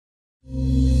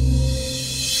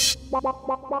Spitcast.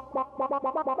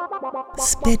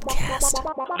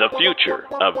 The future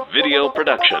of video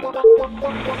production.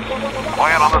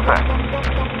 Quiet on the set.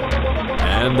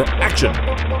 And action.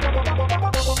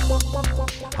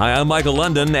 Hi, I'm Michael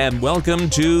London, and welcome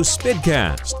to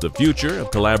Spitcast, the future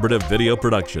of collaborative video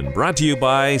production, brought to you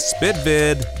by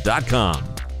spitvid.com.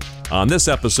 On this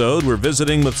episode, we're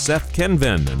visiting with Seth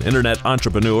Kenvin, an internet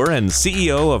entrepreneur and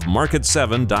CEO of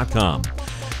Market7.com.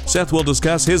 Seth will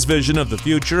discuss his vision of the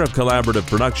future of collaborative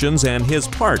productions and his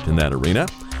part in that arena.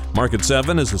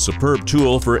 Market7 is a superb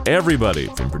tool for everybody,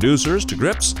 from producers to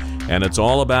grips, and it's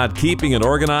all about keeping it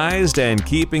organized and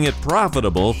keeping it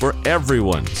profitable for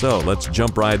everyone. So let's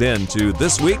jump right into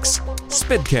this week's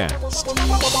Spitcast.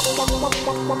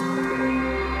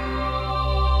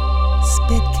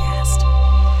 Spitcast.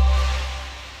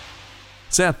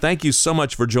 Seth, thank you so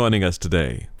much for joining us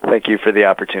today. Thank you for the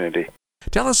opportunity.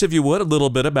 Tell us, if you would, a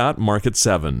little bit about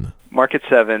Market7.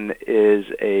 Market7 is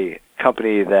a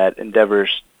company that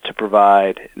endeavors to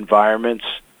provide environments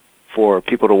for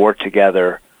people to work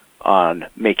together on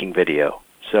making video.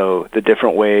 So the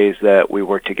different ways that we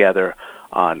work together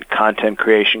on content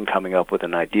creation, coming up with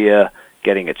an idea,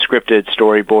 getting it scripted,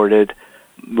 storyboarded,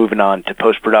 moving on to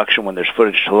post-production when there's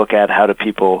footage to look at, how do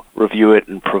people review it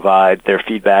and provide their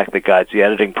feedback that guides the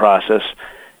editing process,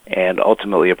 and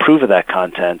ultimately approve of that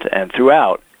content. And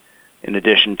throughout, in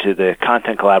addition to the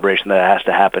content collaboration that has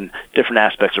to happen, different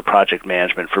aspects of project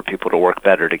management for people to work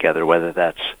better together, whether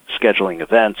that's scheduling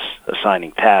events,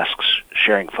 assigning tasks,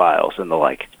 sharing files, and the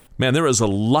like. Man, there is a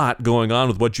lot going on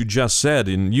with what you just said,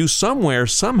 and you somewhere,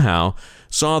 somehow,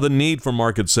 saw the need for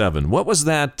Market7. What was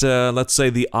that, let's say,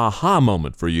 the aha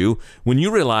moment for you when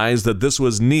you realized that this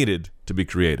was needed to be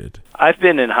created? I've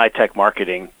been in high-tech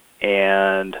marketing,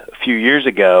 and a few years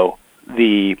ago,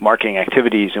 the marketing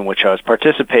activities in which I was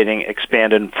participating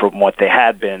expanded from what they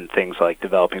had been, things like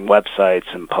developing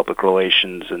websites and public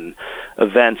relations and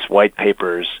events, white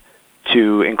papers,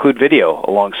 to include video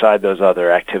alongside those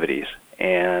other activities.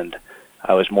 And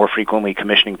I was more frequently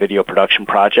commissioning video production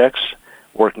projects,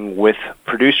 working with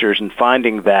producers and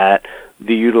finding that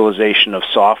the utilization of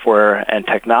software and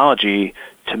technology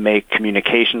to make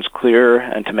communications clearer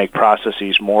and to make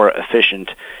processes more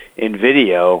efficient in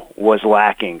video was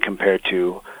lacking compared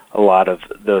to a lot of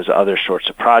those other sorts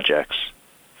of projects.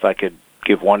 If I could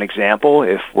give one example,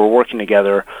 if we're working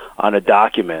together on a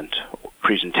document,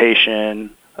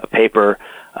 presentation, a paper,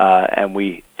 and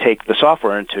we take the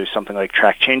software into something like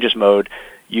track changes mode,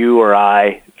 you or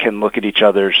I can look at each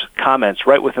other's comments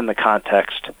right within the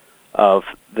context of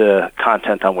the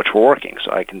content on which we're working.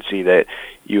 So I can see that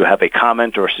you have a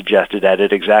comment or suggested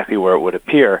edit exactly where it would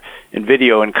appear. In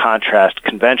video, in contrast,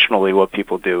 conventionally what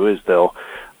people do is they'll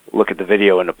look at the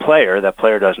video in a player. That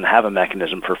player doesn't have a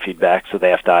mechanism for feedback, so they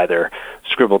have to either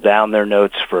scribble down their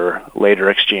notes for later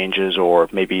exchanges or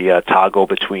maybe toggle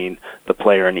between the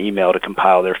player and email to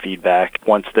compile their feedback.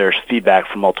 Once there's feedback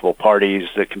from multiple parties,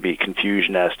 there can be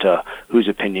confusion as to whose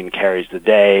opinion carries the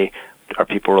day. Are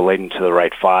people relating to the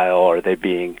right file?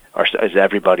 Is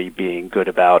everybody being good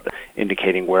about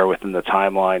indicating where within the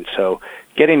timeline? So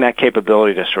getting that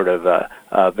capability to sort of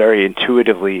very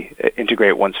intuitively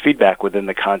integrate one's feedback within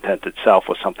the content itself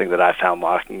was something that I found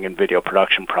lacking in video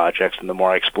production projects. And the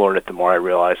more I explored it, the more I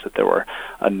realized that there were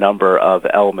a number of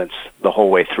elements the whole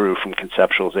way through, from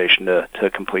conceptualization to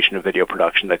completion of video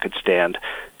production, that could stand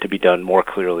to be done more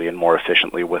clearly and more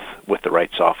efficiently with the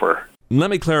right software. Let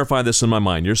me clarify this in my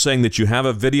mind. You're saying that you have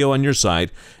a video on your site,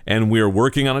 and we're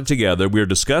working on it together. We're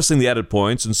discussing the edit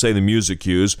points and, say, the music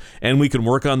cues, and we can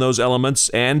work on those elements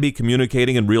and be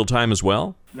communicating in real time as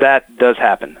well? That does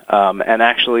happen. And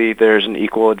actually, there's an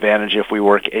equal advantage if we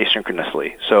work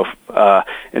asynchronously. So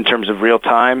in terms of real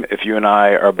time, if you and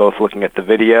I are both looking at the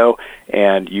video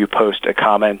and you post a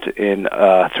comment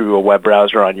through a web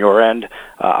browser on your end,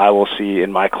 I will see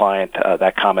in my client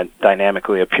that comment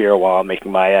dynamically appear while I'm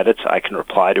making my edits. I can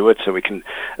reply to it, so we can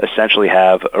essentially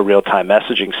have a real-time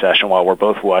messaging session while we're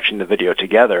both watching the video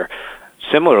together.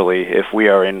 Similarly, if we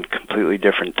are in completely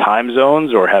different time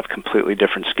zones or have completely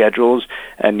different schedules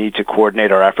and need to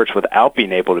coordinate our efforts without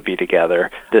being able to be together,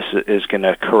 this is going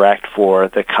to correct for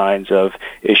the kinds of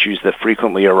issues that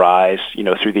frequently arise,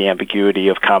 through the ambiguity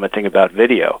of commenting about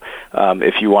video.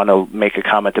 If you want to make a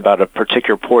comment about a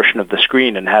particular portion of the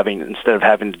screen and instead of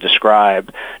having to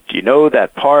describe, do you know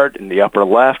that part in the upper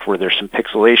left where there's some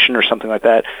pixelation or something like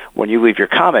that, when you leave your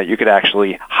comment, you could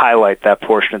actually highlight that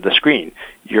portion of the screen.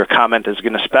 your comment is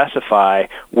going to specify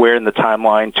where in the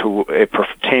timeline it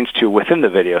pertains to within the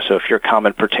video. So if your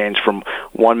comment pertains from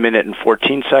 1 minute and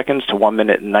 14 seconds to 1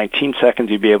 minute and 19 seconds,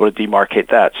 you'd be able to demarcate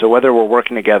that. So whether we're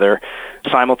working together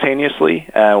simultaneously,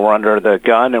 we're under the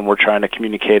gun and we're trying to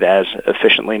communicate as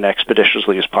efficiently and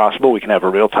expeditiously as possible, we can have a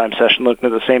real-time session looking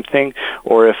at the same thing,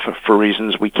 or if for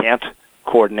reasons we can't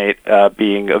coordinate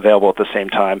being available at the same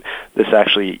time, this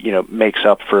actually makes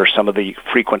up for some of the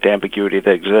frequent ambiguity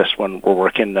that exists when we're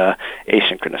working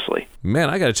asynchronously.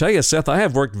 Man, I got to tell you, Seth, I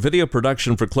have worked video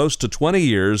production for close to 20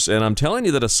 years, and I'm telling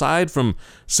you that aside from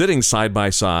sitting side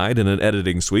by side in an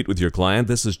editing suite with your client,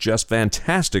 this is just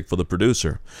fantastic for the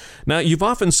producer. Now, you've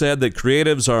often said that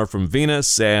creatives are from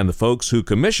Venus and the folks who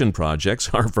commission projects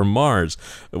are from Mars.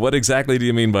 What exactly do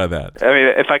you mean by that? I mean,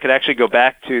 if I could actually go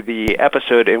back to the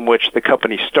episode in which the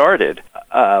company started,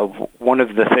 one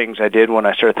of the things I did when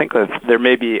I started thinking that there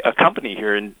may be a company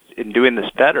here in doing this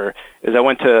better is I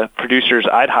went to producers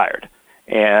I'd hired.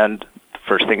 And the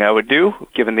first thing I would do,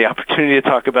 given the opportunity to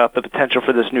talk about the potential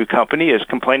for this new company, is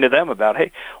complain to them about,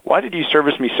 hey, why did you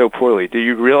service me so poorly? Do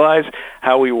you realize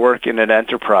how we work in an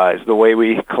enterprise, the way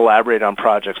we collaborate on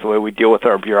projects, the way we deal with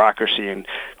our bureaucracy and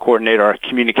coordinate our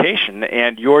communication,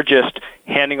 and you're just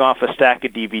handing off a stack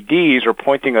of DVDs or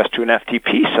pointing us to an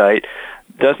FTP site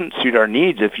doesn't suit our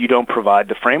needs if you don't provide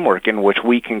the framework in which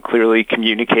we can clearly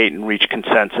communicate and reach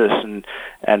consensus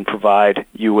and provide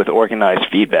you with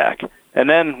organized feedback. And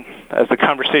then, as the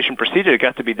conversation proceeded, it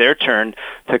got to be their turn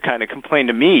to kind of complain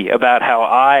to me about how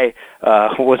I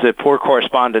was a poor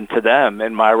correspondent to them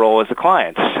in my role as a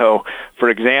client. So, for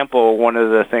example, one of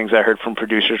the things I heard from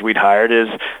producers we'd hired is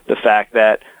the fact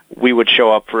that we would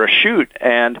show up for a shoot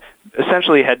and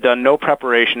essentially had done no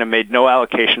preparation and made no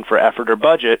allocation for effort or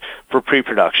budget for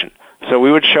pre-production. So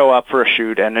we would show up for a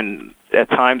shoot, and at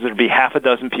times there'd be half a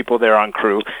dozen people there on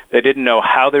crew. They didn't know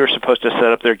how they were supposed to set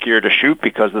up their gear to shoot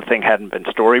because the thing hadn't been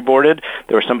storyboarded.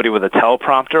 There was somebody with a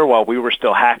teleprompter while we were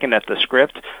still hacking at the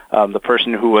script. The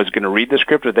person who was going to read the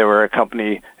script, if they were a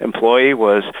company employee,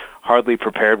 was hardly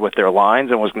prepared with their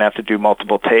lines and was going to have to do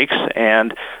multiple takes.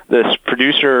 And this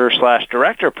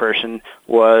producer/director person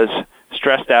was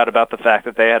stressed out about the fact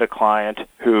that they had a client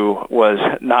who was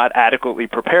not adequately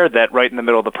prepared, that right in the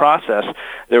middle of the process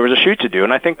there was a shoot to do.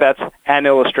 And I think that's an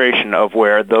illustration of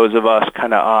where those of us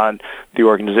kind of on the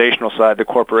organizational side, the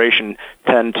corporation,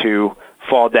 tend to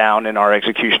fall down in our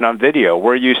execution on video.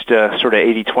 We're used to sort of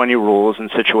 80-20 rules in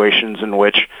situations in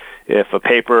which if a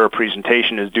paper or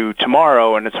presentation is due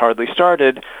tomorrow and it's hardly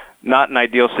started, not an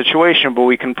ideal situation, but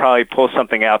we can probably pull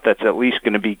something out that's at least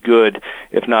going to be good,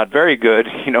 if not very good,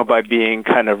 by being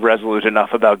kind of resolute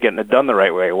enough about getting it done the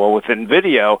right way. Well, within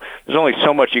video, there's only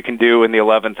so much you can do in the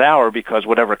 11th hour because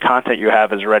whatever content you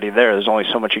have is already there. There's only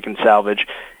so much you can salvage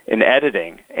in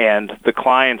editing. And the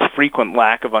client's frequent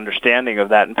lack of understanding of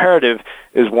that imperative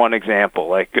is one example.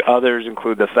 Like others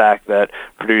include the fact that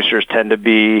producers tend to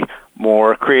be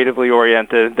more creatively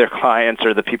oriented. Their clients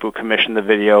or the people who commission the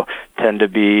video tend to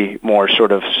be more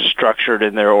sort of structured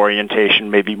in their orientation,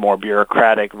 maybe more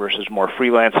bureaucratic versus more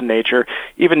freelance in nature,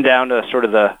 even down to sort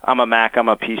of the I'm a Mac, I'm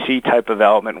a PC type of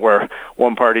element where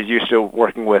one party's used to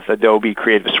working with Adobe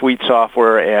Creative Suite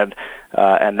software and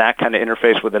that kind of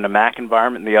interface within a Mac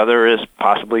environment. And the other is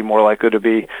possibly more likely to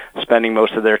be spending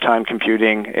most of their time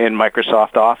computing in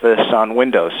Microsoft Office on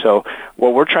Windows. So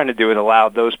what we're trying to do is allow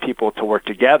those people to work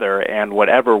together, and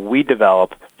whatever we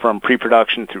develop from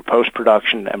pre-production through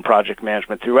post-production and project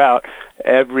management throughout,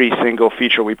 every single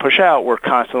feature we push out, we're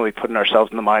constantly putting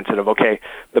ourselves in the mindset of, okay,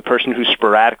 the person who's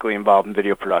sporadically involved in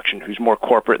video production, who's more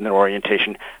corporate in their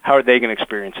orientation, how are they going to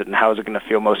experience it, and how is it going to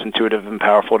feel most intuitive and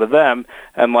powerful to them?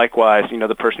 And likewise,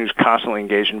 the person who's constantly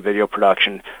engaged in video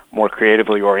production, more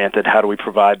creatively oriented, how do we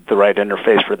provide the right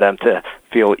interface for them to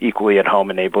feel equally at home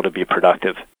and able to be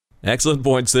productive? Excellent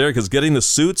points there, because getting the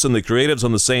suits and the creatives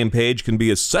on the same page can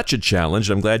be such a challenge.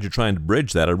 I'm glad you're trying to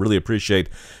bridge that. I really appreciate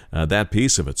that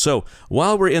piece of it. So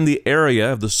while we're in the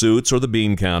area of the suits or the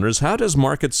bean counters, how does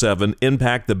Market 7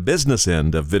 impact the business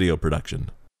end of video production?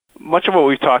 Much of what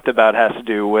we've talked about has to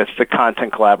do with the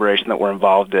content collaboration that we're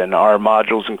involved in. Our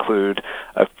modules include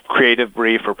a creative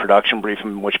brief or production brief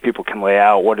in which people can lay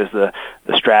out what is the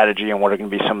strategy and what are going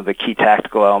to be some of the key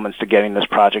tactical elements to getting this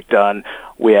project done.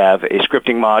 We have a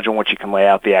scripting module in which you can lay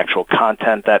out the actual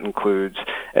content. That includes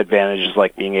advantages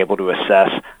like being able to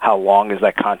assess how long is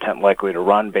that content likely to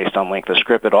run based on length of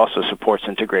script. It also supports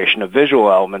integration of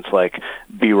visual elements like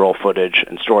B-roll footage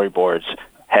and storyboards,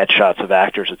 headshots of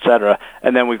actors, etc.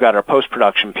 And then we've got our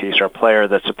post-production piece, our player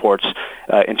that supports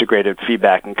integrated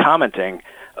feedback and commenting.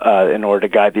 in order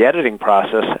to guide the editing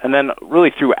process. And then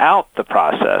really throughout the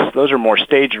process, those are more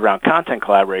staged around content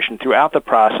collaboration. Throughout the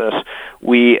process,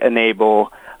 we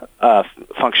enable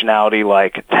functionality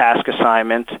like task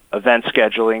assignment, event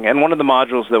scheduling, and one of the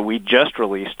modules that we just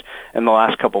released in the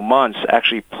last couple months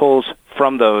actually pulls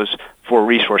from those for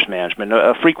resource management.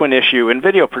 A frequent issue in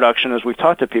video production, as we've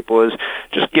talked to people, is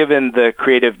just given the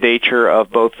creative nature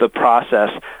of both the process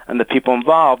and the people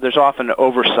involved, there's often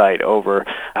oversight over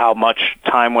how much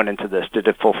time went into this. Did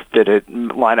it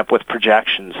line up with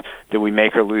projections? Did we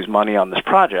make or lose money on this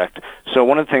project? So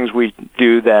one of the things we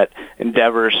do that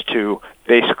endeavors to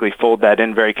basically fold that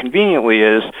in very conveniently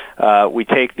is we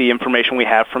take the information we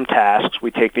have from tasks,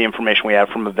 we take the information we have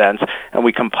from events, and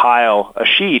we compile a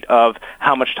sheet of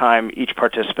how much time each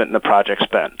participant in the project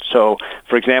spent. So,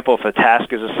 for example, if a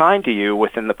task is assigned to you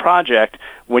within the project,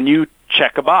 when you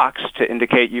check a box to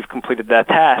indicate you've completed that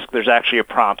task, there's actually a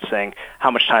prompt saying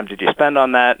how much time did you spend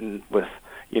on that, and with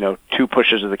 2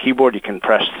 pushes of the keyboard, you can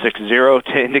press 60 to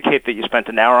indicate that you spent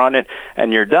an hour on it,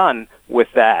 and you're done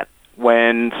with that.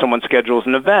 When someone schedules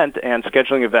an event, and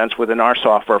scheduling events within our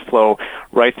software flow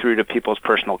right through to people's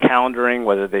personal calendaring,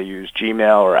 whether they use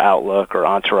Gmail or Outlook or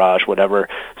Entourage, whatever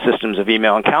systems of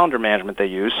email and calendar management they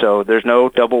use. So there's no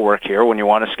double work here. When you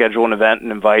want to schedule an event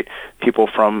and invite people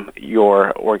from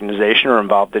your organization or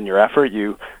involved in your effort,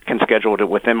 you can schedule it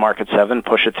within Market 7,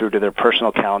 push it through to their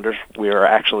personal calendars. We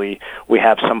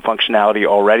have some functionality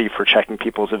already for checking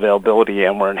people's availability,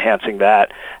 and we're enhancing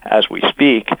that as we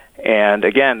speak. And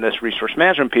again, this resource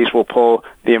management piece will pull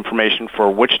the information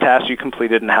for which tasks you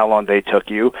completed and how long they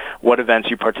took you, what events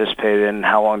you participated in and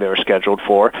how long they were scheduled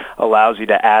for, allows you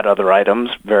to add other items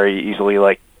very easily,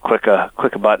 like click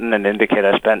a button and indicate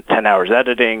I spent 10 hours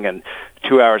editing and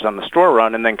 2 hours on the store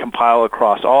run, and then compile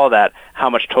across all of that how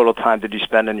much total time did you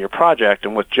spend in your project.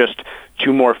 And with just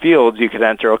 2 more fields, you could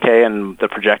enter, okay, and the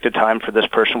projected time for this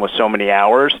person was so many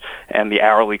hours, and the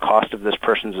hourly cost of this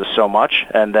person's is so much,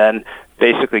 and then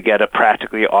basically get a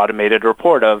practically automated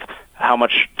report of how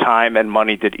much time and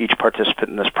money did each participant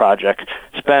in this project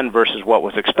spend versus what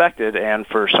was expected. And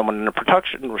for someone in a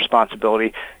production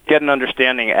responsibility, get an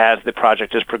understanding as the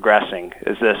project is progressing.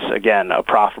 Is this, again, a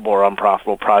profitable or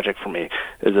unprofitable project for me?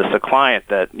 Is this a client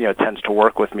that tends to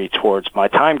work with me towards my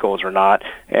time goals or not?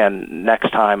 And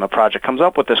next time a project comes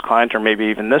up with this client, or maybe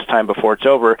even this time before it's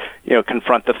over,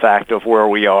 confront the fact of where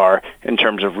we are in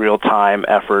terms of real time,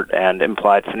 effort, and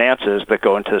implied finances that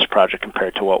go into this project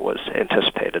compared to what was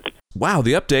anticipated. Wow,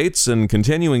 the updates and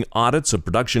continuing audits of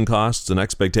production costs and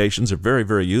expectations are very,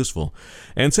 very useful.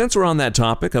 And since we're on that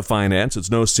topic of finance, it's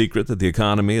no secret that the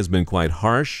economy has been quite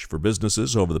harsh for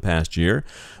businesses over the past year.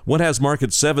 What has Market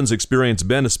 7's experience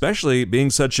been, especially being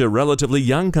such a relatively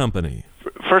young company?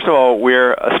 First of all,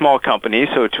 we're a small company,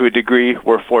 so to a degree,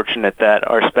 we're fortunate that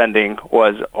our spending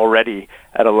was already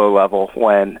at a low level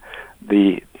when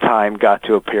the time got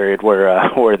to a period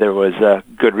where there was a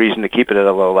good reason to keep it at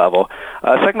a low level.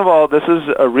 Second of all, this is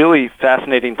a really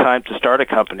fascinating time to start a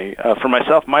company. For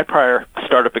myself, my prior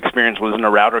startup experience was in a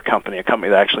router company, a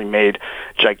company that actually made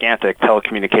gigantic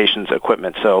telecommunications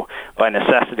equipment. So by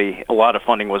necessity, a lot of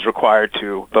funding was required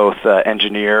to both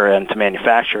engineer and to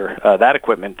manufacture that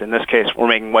equipment. In this case, we're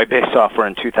making web-based software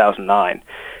in 2009.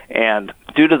 And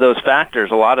due to those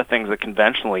factors, a lot of things that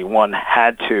conventionally one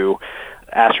had to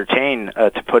ascertain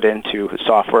to put into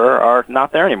software are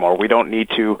not there anymore. We don't need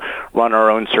to run our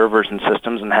own servers and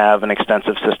systems and have an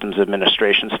extensive systems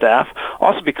administration staff.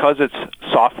 Also, because it's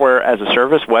software as a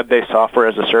service, web-based software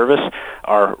as a service,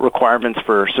 our requirements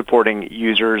for supporting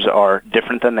users are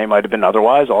different than they might have been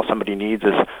otherwise. All somebody needs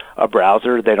is a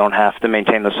browser. They don't have to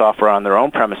maintain the software on their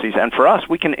own premises. And for us,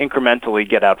 we can incrementally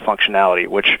get out functionality,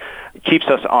 which keeps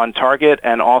us on target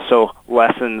and also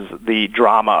lessens the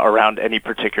drama around any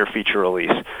particular feature release.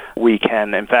 We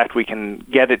can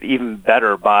get it even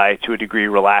better by, to a degree,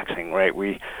 relaxing, right?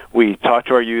 We talk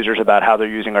to our users about how they're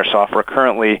using our software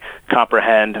currently,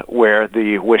 comprehend where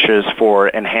the wishes for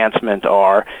enhancement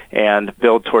are, and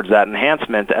build towards that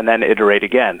enhancement, and then iterate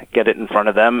again. Get it in front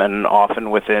of them, and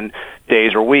often within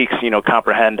days or weeks,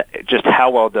 comprehend just how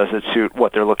well does it suit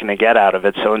what they're looking to get out of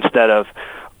it. So instead of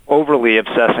overly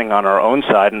obsessing on our own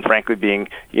side and frankly being,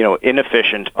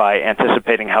 inefficient by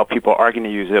anticipating how people are going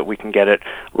to use it, we can get it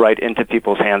right into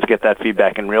people's hands, get that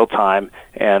feedback in real time,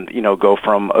 and, go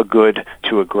from a good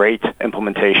to a great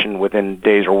implementation within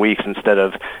days or weeks instead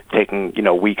of taking,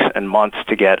 weeks and months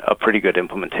to get a pretty good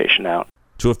implementation out.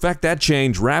 To effect that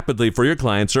change rapidly for your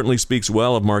clients certainly speaks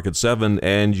well of Market 7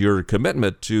 and your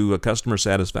commitment to customer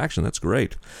satisfaction. That's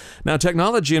great. Now,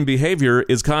 technology and behavior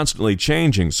is constantly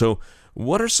changing, so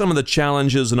What are some of the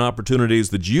challenges and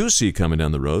opportunities that you see coming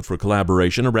down the road for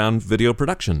collaboration around video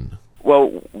production?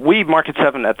 Well, we, Market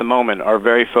 7, at the moment are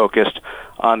very focused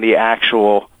on the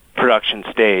actual production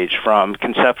stage, from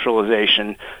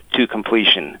conceptualization to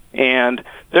completion. And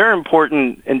there are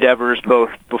important endeavors both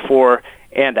before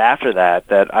and after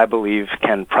that I believe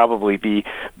can probably be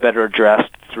better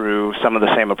addressed through some of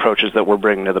the same approaches that we're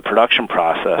bringing to the production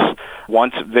process.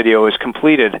 Once video is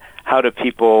completed, how do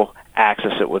people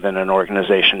access it within an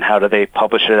organization? How do they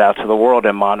publish it out to the world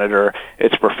and monitor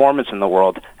its performance in the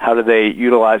world? How do they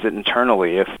utilize it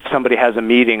internally? If somebody has a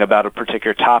meeting about a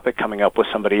particular topic coming up with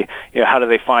somebody, how do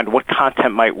they find what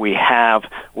content might we have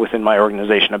within my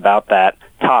organization about that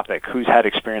topic? Who's had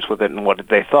experience with it and what did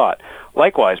they thought?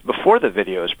 Likewise, before the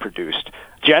video is produced,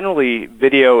 generally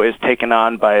video is taken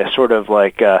on by a sort of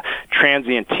like a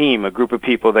transient team, a group of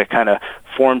people that kind of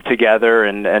form together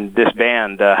and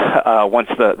disband once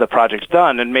the project's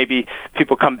done, and maybe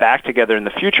people come back together in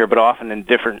the future, but often in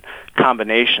different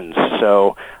combinations.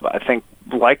 So I think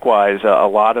likewise a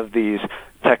lot of these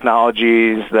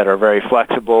technologies that are very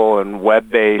flexible and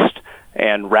web-based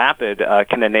and rapid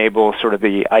can enable sort of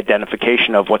the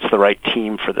identification of what's the right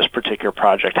team for this particular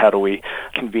project. How do we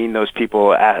convene those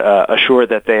people, assure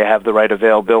that they have the right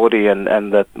availability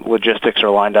and that logistics are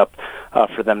lined up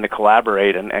for them to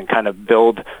collaborate and kind of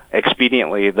build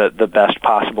expediently the best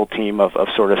possible team of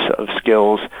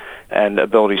skills and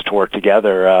abilities to work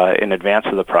together in advance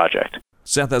of the project.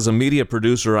 Seth, as a media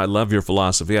producer, I love your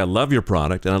philosophy, I love your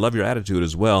product, and I love your attitude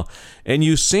as well. And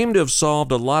you seem to have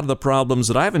solved a lot of the problems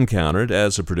that I've encountered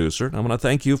as a producer. I want to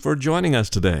thank you for joining us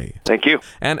today. Thank you.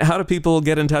 And how do people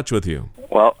get in touch with you?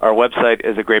 Well, our website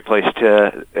is a great place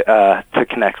to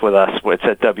connect with us. It's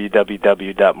at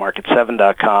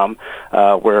www.market7.com.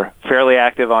 We're fairly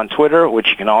active on Twitter, which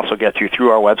you can also get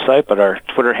through our website, but our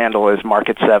Twitter handle is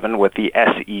Market7 with the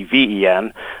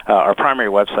SEVEN. Our primary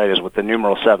website is with the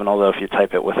numeral 7, although if you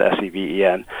type it with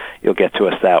SEVEN, you'll get to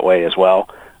us that way as well.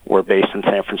 We're based in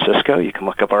San Francisco. You can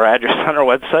look up our address on our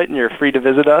website, and you're free to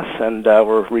visit us, and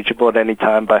we're reachable at any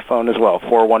time by phone as well,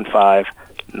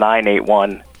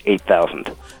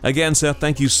 415-981-8000. Again, Seth,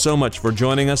 thank you so much for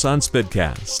joining us on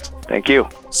Spidcast. Thank you.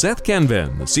 Seth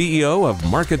Kenven, the CEO of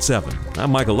Market 7.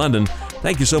 I'm Michael London.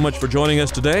 Thank you so much for joining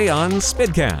us today on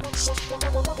Spidcast.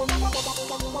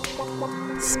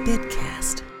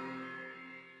 Spidcast.